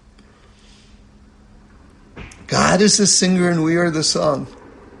 God is the singer and we are the song.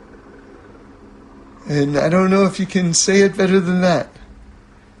 And I don't know if you can say it better than that.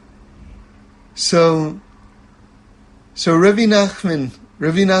 So Rabbi Nachman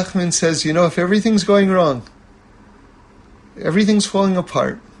says, if everything's going wrong, everything's falling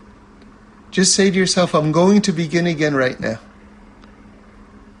apart, just say to yourself, I'm going to begin again right now.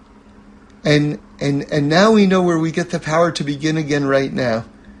 And now we know where we get the power to begin again right now.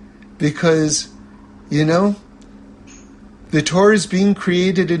 Because, the Torah is being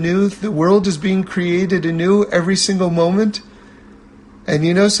created anew, the world is being created anew every single moment. And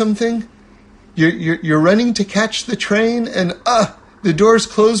you know something? You're running to catch the train and the doors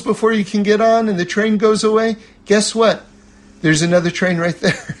close before you can get on and the train goes away. Guess what? There's another train right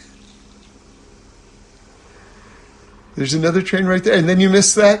there. There's another train right there. And then you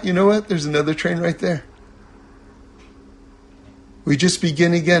miss that. You know what? There's another train right there. We just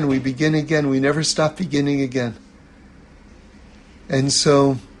begin again. We begin again. We never stop beginning again. And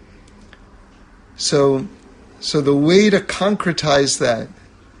so the way to concretize that,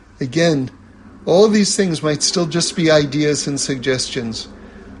 again, all these things might still just be ideas and suggestions.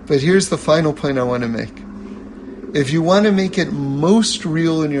 But here's the final point I want to make. If you want to make it most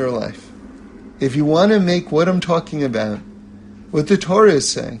real in your life, if you want to make what I'm talking about, what the Torah is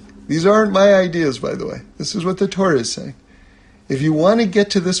saying, these aren't my ideas, by the way. This is what the Torah is saying. If you want to get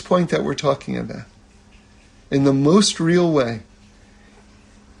to this point that we're talking about, in the most real way,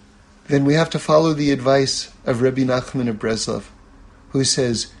 then we have to follow the advice of Rabbi Nachman of Breslov, who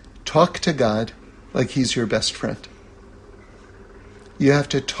says, talk to God like he's your best friend. You have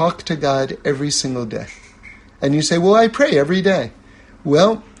to talk to God every single day. And you say, well, I pray every day.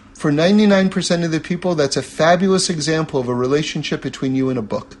 Well, for 99% of the people, that's a fabulous example of a relationship between you and a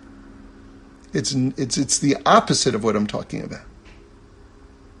book. It's the opposite of what I'm talking about.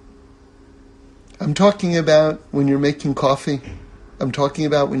 I'm talking about when you're making coffee. I'm talking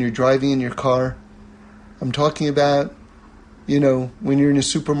about when you're driving in your car. I'm talking about, when you're in a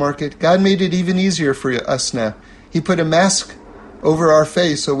supermarket. God made it even easier for us now. He put a mask over our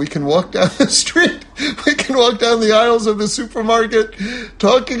face so we can walk down the street. We can walk down the aisles of the supermarket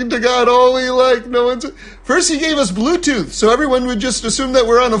talking to God all we like. First he gave us Bluetooth so everyone would just assume that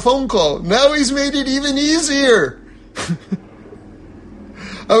we're on a phone call. Now he's made it even easier.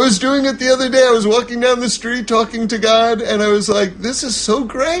 I was doing it the other day. I was walking down the street talking to God, and I was like, this is so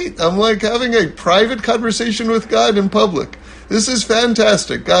great. I'm like having a private conversation with God in public. This is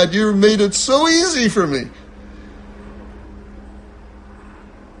fantastic. God, you made it so easy for me.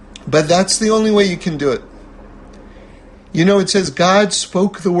 But that's the only way you can do it. It says God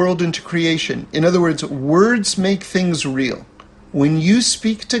spoke the world into creation. In other words, words make things real. When you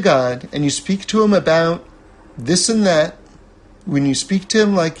speak to God and you speak to him about this and that, when you speak to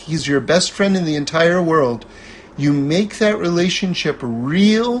him like he's your best friend in the entire world, you make that relationship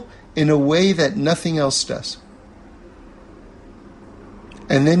real in a way that nothing else does.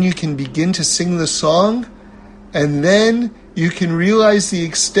 And then you can begin to sing the song, and then you can realize the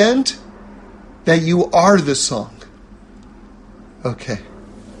extent that you are the song. Okay.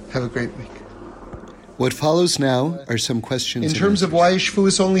 Have a great week. What follows now are some questions. In terms of why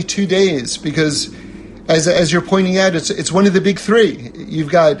Shavuos only 2 days, because as you're pointing out, it's one of the big three.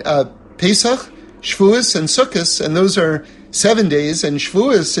 You've got Pesach, Shavuos, and Sukkot, and those are 7 days. And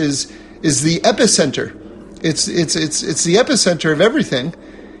Shavuos is the epicenter. It's the epicenter of everything,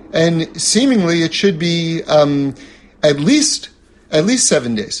 and seemingly it should be at least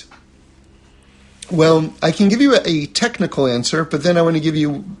 7 days. Well, I can give you a technical answer, but then I want to give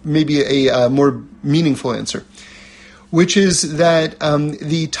you maybe a more meaningful answer, which is that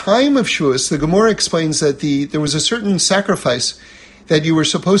the time of Shavuos, the Gemara explains that there was a certain sacrifice that you were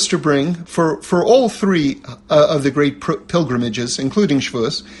supposed to bring for all three of the great pilgrimages, including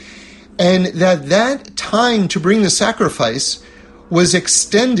Shavuos, and that time to bring the sacrifice was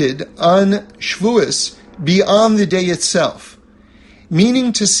extended on Shavuos beyond the day itself,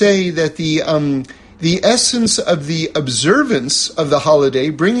 meaning to say that the essence of the observance of the holiday,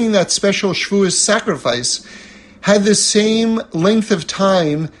 bringing that special Shavuos sacrifice, had the same length of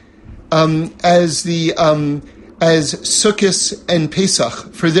time as Sukkot and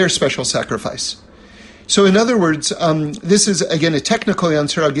Pesach for their special sacrifice. So in other words, this is again a technical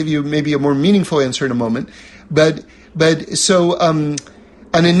answer. I'll give you maybe a more meaningful answer in a moment. But so on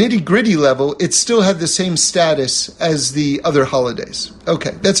a nitty-gritty level, it still had the same status as the other holidays.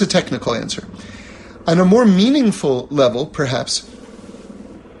 Okay, that's a technical answer. On a more meaningful level, perhaps,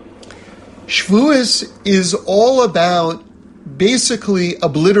 Shavuos is all about basically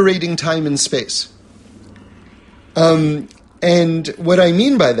obliterating time and space. And what I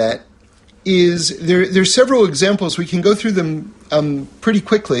mean by that is there's several examples. We can go through them pretty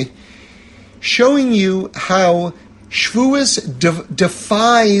quickly, showing you how Shavuos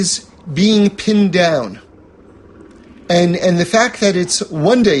defies being pinned down. And the fact that it's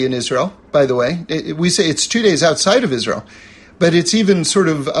one day in Israel, by the way, we say it's 2 days outside of Israel, but it's even sort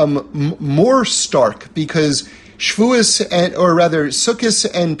of more stark because Shavuos, or rather Sukkot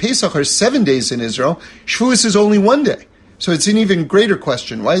and Pesach are 7 days in Israel. Shavuos is only 1 day. So it's an even greater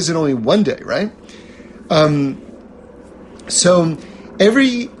question. Why is it only 1 day, right? So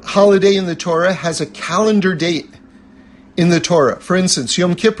every holiday in the Torah has a calendar date in the Torah. For instance,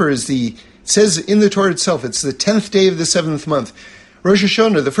 Yom Kippur it says in the Torah itself, it's the 10th day of the 7th month. Rosh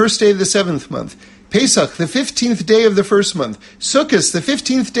Hashanah, the 1st day of the 7th month. Pesach, the 15th day of the 1st month. Sukkot, the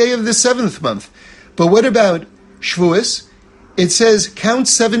 15th day of the 7th month. But what about Shavuos? It says count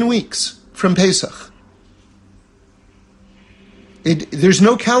 7 weeks from Pesach. There's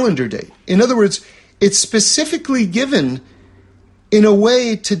no calendar date. In other words, it's specifically given in a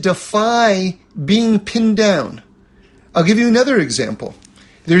way to defy being pinned down. I'll give you another example.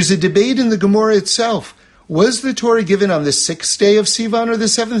 There's a debate in the Gemara itself. Was the Torah given on the 6th day of Sivan or the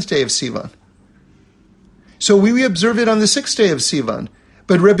 7th day of Sivan? So we observe it on the 6th day of Sivan.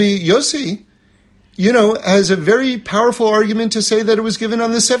 But Rabbi Yossi, has a very powerful argument to say that it was given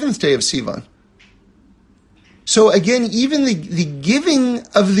on the 7th day of Sivan. So again, even the giving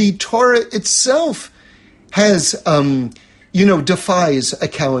of the Torah itself has, defies a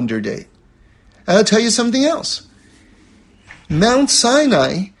calendar date. And I'll tell you something else. Mount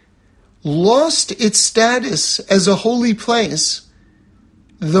Sinai lost its status as a holy place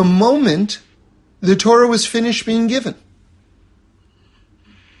the moment the Torah was finished being given.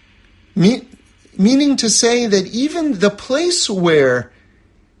 Meaning to say that even the place where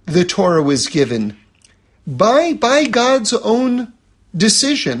the Torah was given, by God's own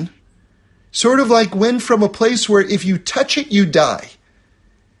decision, sort of like went from a place where if you touch it, you die.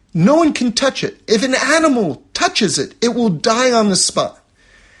 No one can touch it. If an animal touches it, it will die on the spot.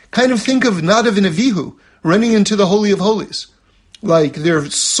 Kind of think of Nadav and Avihu running into the Holy of Holies. Like their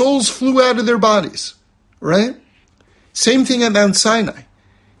souls flew out of their bodies, right? Same thing at Mount Sinai.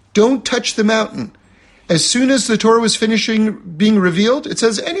 Don't touch the mountain. As soon as the Torah was finishing being revealed, it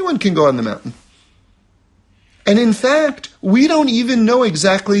says anyone can go on the mountain. And in fact, we don't even know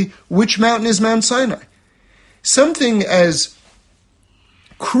exactly which mountain is Mount Sinai. Something as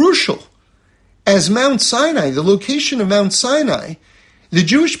crucial as Mount Sinai, the location of Mount Sinai, the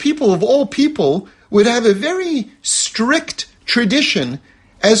Jewish people of all people would have a very strict tradition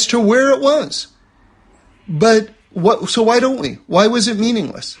as to where it was. But so why don't we? Why was it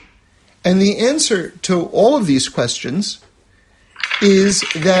meaningless? And the answer to all of these questions is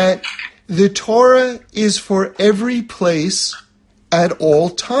that the Torah is for every place at all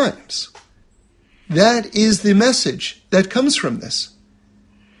times. That is the message that comes from this.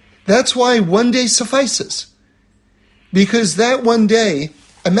 That's why 1 day suffices. Because that 1 day,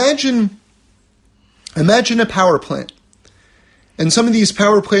 imagine a power plant. And some of these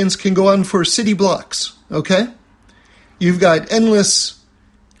power plants can go on for city blocks, okay? You've got endless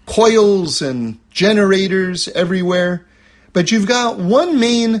coils and generators everywhere, but you've got one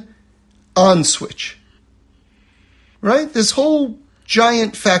main on switch, right? This whole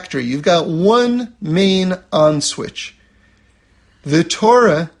giant factory, you've got one main on switch. The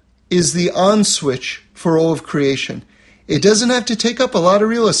Torah is the on switch for all of creation. It doesn't have to take up a lot of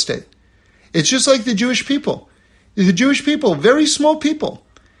real estate. It's just like the Jewish people. The Jewish people, very small people,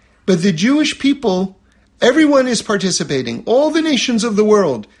 but the Jewish people, everyone is participating. All the nations of the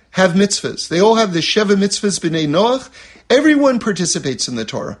world have mitzvahs. They all have the Sheva mitzvahs b'nei Noach. Everyone participates in the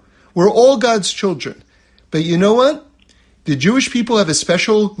Torah. We're all God's children. But you know what? the Jewish people have a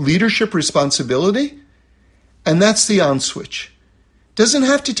special leadership responsibility, and that's the on switch. Doesn't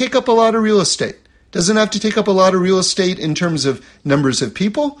have to take up a lot of real estate. Doesn't have to take up a lot of real estate in terms of numbers of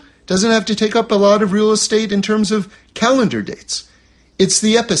people. Doesn't have to take up a lot of real estate in terms of calendar dates. It's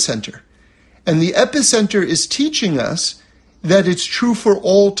the epicenter. And the epicenter is teaching us that it's true for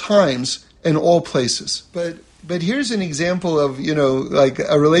all times and all places. But here's an example of, like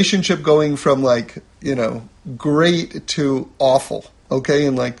a relationship going from great to awful, okay,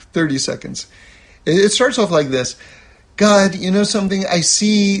 in like 30 seconds. It starts off like this. God, you know something? I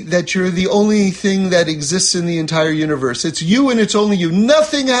see that you're the only thing that exists in the entire universe. It's you and it's only you.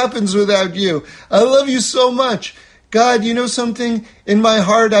 Nothing happens without you. I love you so much. God, you know something? In my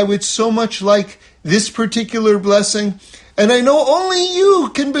heart, I would so much like this particular blessing. And I know only you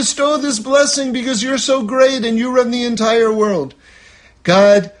can bestow this blessing because you're so great and you run the entire world.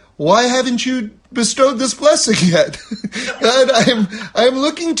 God, why haven't you bestowed this blessing yet? God, I'm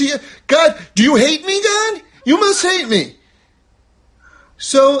looking to you. God, do you hate me, God? You must hate me.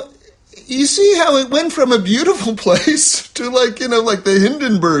 So you see how it went from a beautiful place to like the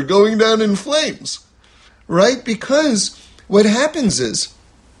Hindenburg going down in flames, right? Because what happens is,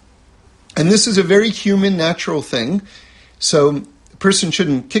 and this is a very human, natural thing, so a person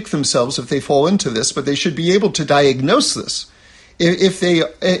shouldn't kick themselves if they fall into this, but they should be able to diagnose this if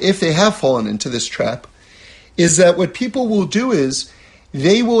they have fallen into this trap, is that what people will do is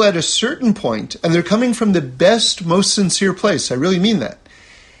they will at a certain point, and they're coming from the best, most sincere place, I really mean that.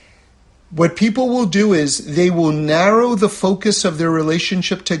 What people will do is they will narrow the focus of their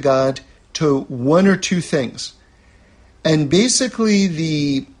relationship to God to one or two things. And basically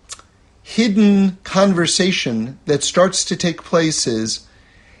the hidden conversation that starts to take place is,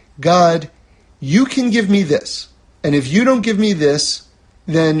 God, you can give me this. And if you don't give me this,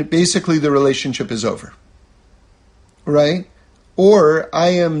 then basically the relationship is over. Right? Or I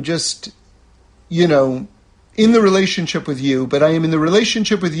am just, in the relationship with you, but I am in the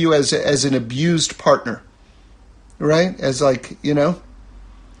relationship with you as an abused partner. Right? As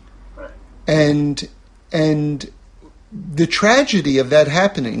And the tragedy of that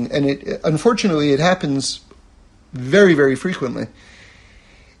happening, and unfortunately it happens very, very frequently,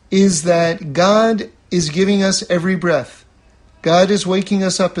 is that God is giving us every breath. God is waking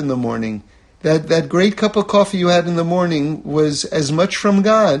us up in the morning. That great cup of coffee you had in the morning was as much from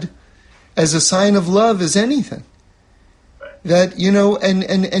God as a sign of love as anything. That,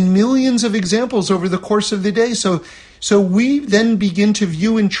 and millions of examples over the course of the day. So we then begin to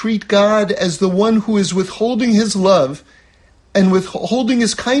view and treat God as the one who is withholding his love and withholding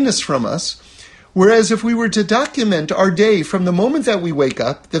his kindness from us. Whereas if we were to document our day from the moment that we wake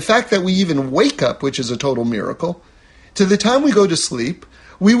up, the fact that we even wake up, which is a total miracle, to the time we go to sleep,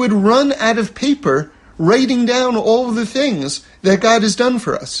 we would run out of paper writing down all of the things that God has done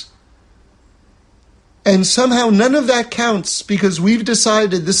for us. And somehow none of that counts because we've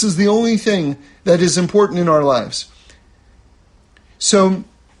decided this is the only thing that is important in our lives. So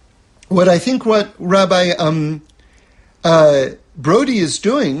what Rabbi Brody is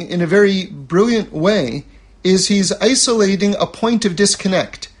doing in a very brilliant way is he's isolating a point of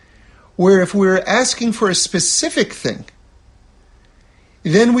disconnect where if we're asking for a specific thing,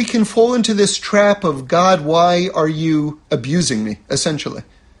 then we can fall into this trap of, God, why are you abusing me, essentially,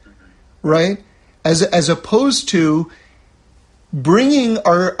 right? As opposed to bringing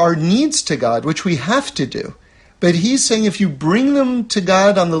our needs to God, which we have to do. But he's saying if you bring them to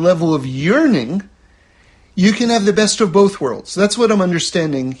God on the level of yearning, you can have the best of both worlds. That's what I'm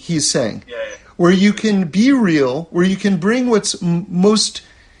understanding he's saying. Yeah. Where you can be real, where you can bring what's most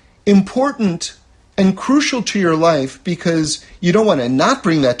important and crucial to your life, because you don't want to not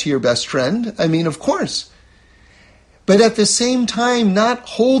bring that to your best friend. I mean, of course. But at the same time, not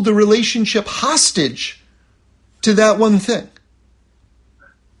hold the relationship hostage to that one thing.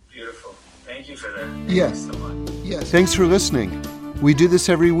 Beautiful. Thank you for that. Yes. Thank you so much. Yes. Thanks for listening. We do this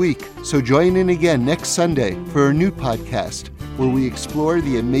every week, so join in again next Sunday for a new podcast where we explore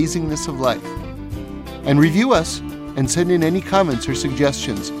the amazingness of life. And review us and send in any comments or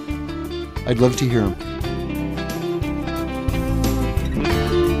suggestions. I'd love to hear them.